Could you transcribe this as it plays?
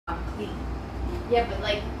Yeah, but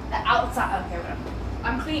like the outside. Okay, whatever.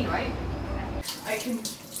 I'm clean, right? I can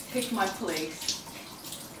pick my place.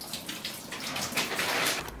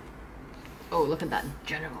 Oh, look at that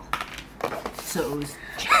general. So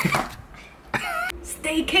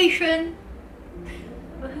staycation.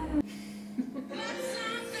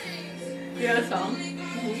 You got a song?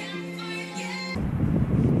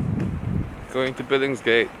 Going to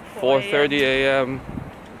Billingsgate, 4:30 a.m.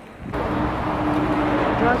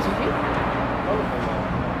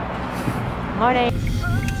 Morning.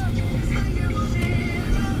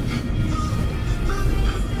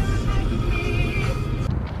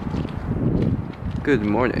 Good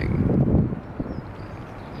morning.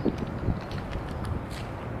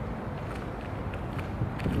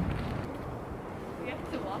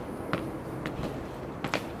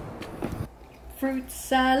 Fruit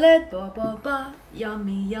salad, ba ba ba,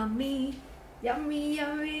 yummy yummy, yummy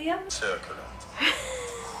yummy yummy. Circular.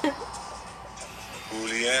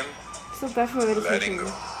 Julian, So bad for letting go.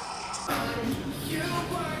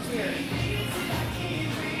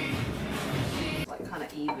 Like kind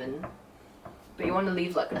of even, but you want to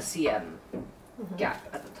leave like a cm gap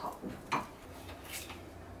at the top.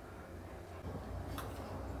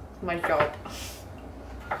 My job.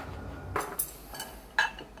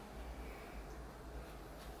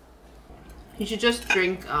 You should just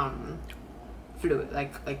drink fluid,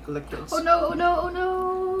 like liquids. Oh no! Oh no! Oh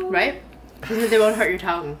no! Right? Because they won't hurt your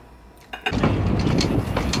tongue.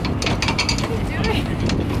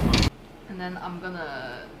 And then I'm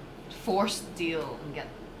gonna force the deal and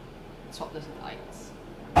swap this with ice.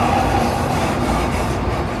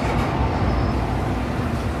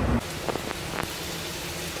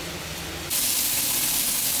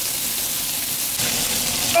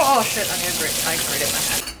 Oh shit! I need a grate. I grate it in my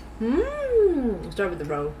hand. Mmm. Start with the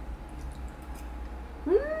roe.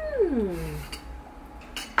 Mmm.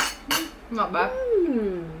 Not bad.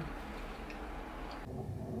 Mmm.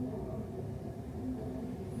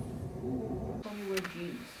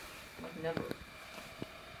 Like never.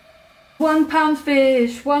 £1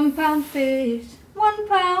 fish, £1 fish,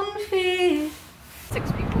 £1 fish.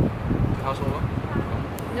 6 people. Household?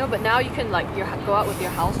 No, but now you can like go out with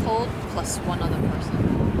your household plus one other person.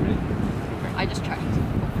 I just checked.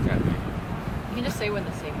 Okay. You can just say when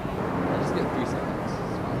the same. I'll just get 3 seconds.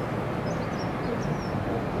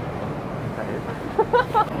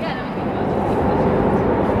 Yeah, no,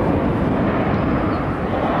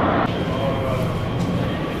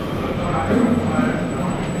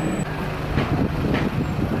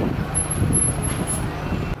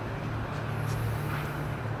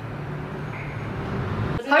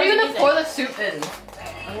 how are you gonna pour the soup in?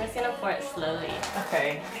 I'm just gonna pour it slowly.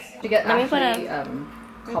 Okay. To get Let me put actually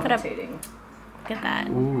put a- commentating. Look at that.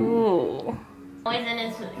 Ooh. Poison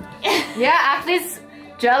is Yeah, Ashley's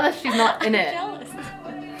jealous she's not in it. jealous.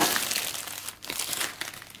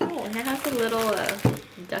 Oh, and it has a little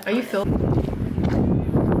duck. Are you on it. filming?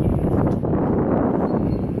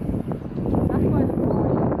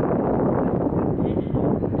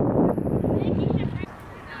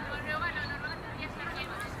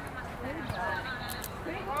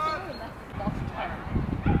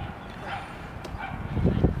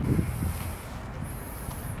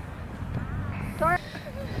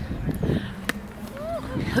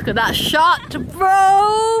 Look at that shot,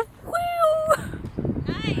 bro! Woo!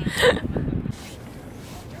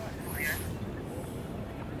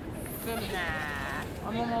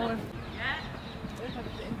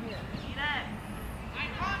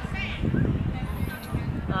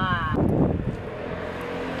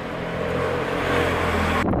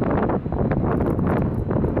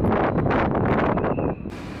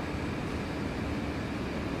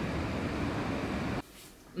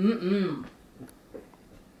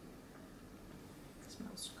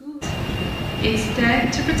 Smells good. Is there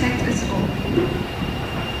to protect us all.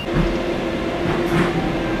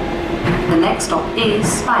 The next stop is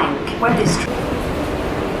Spank, where this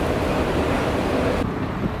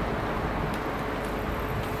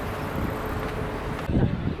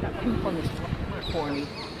That coupon is corny.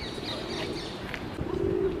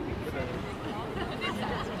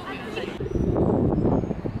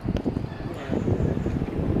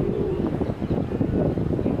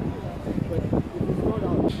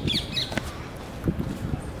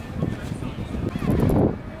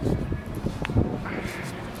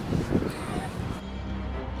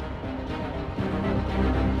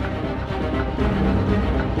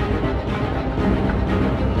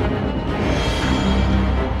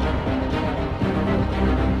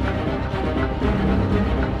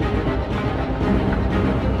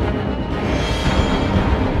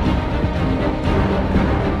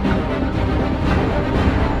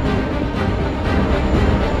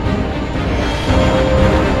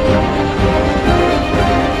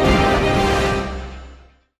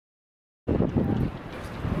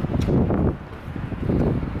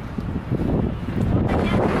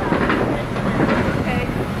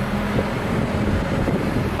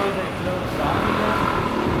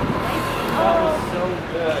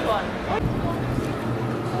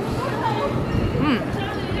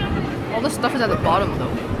 stuff is at the bottom though.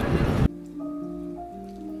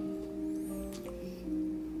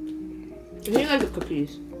 I think I like the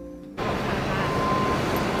cookies.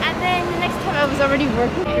 And then the next time I was already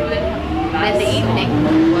working through it in the evening.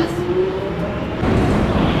 Was.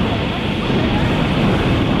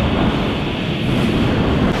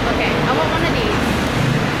 Okay, I want one of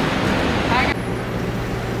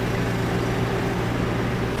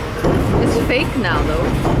these. It's fake now though.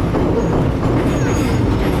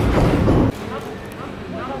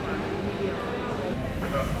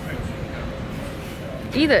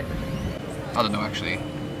 Eat it. I don't know actually.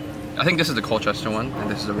 I think this is the Colchester one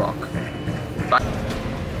and this is the rock. Back.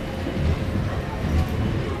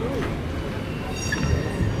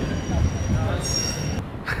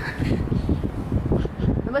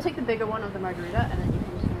 I'm gonna take the bigger one of the margarita and then you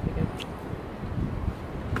can just have the bigger.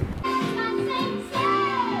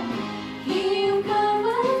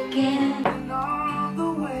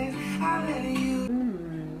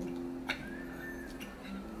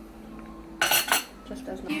 Just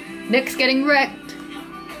as much. Nick's getting wrecked.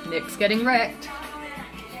 Nick's getting wrecked.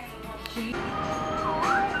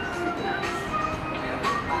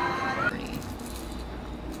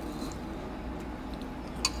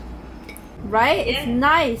 Right? It's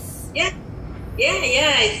nice. Yeah,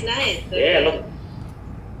 it's nice. Yeah, look.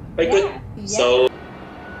 Very good. So.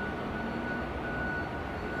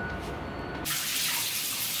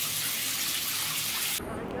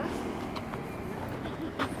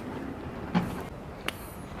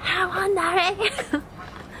 I want that.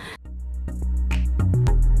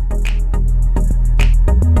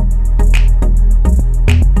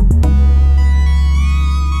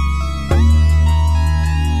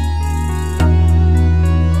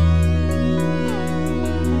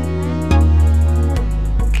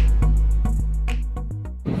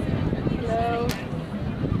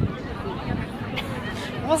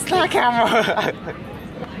 What's that camera?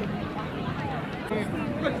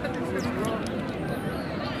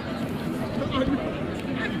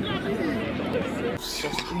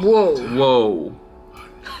 Whoa. Whoa.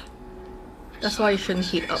 That's why you shouldn't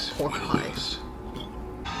heat up pork pies.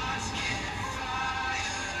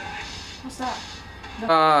 What's that?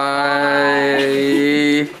 Bye.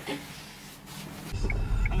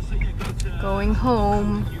 Going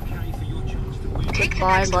home.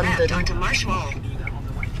 Goodbye, London. To Marshwall.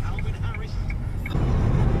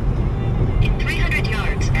 In 300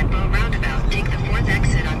 yards at Bow Roundabout, take the 4th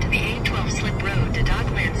exit onto the A12 slip road to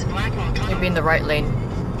Docklands Blackwall Tunnel. Maybe in the right lane.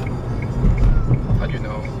 How do you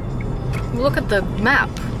know? Look at the map.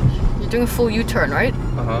 You're doing a full U-turn, right?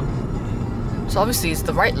 Uh-huh. So obviously it's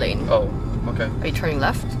the right lane. Oh, okay. Are you turning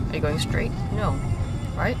left? Are you going straight? No.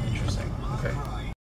 Right? Interesting.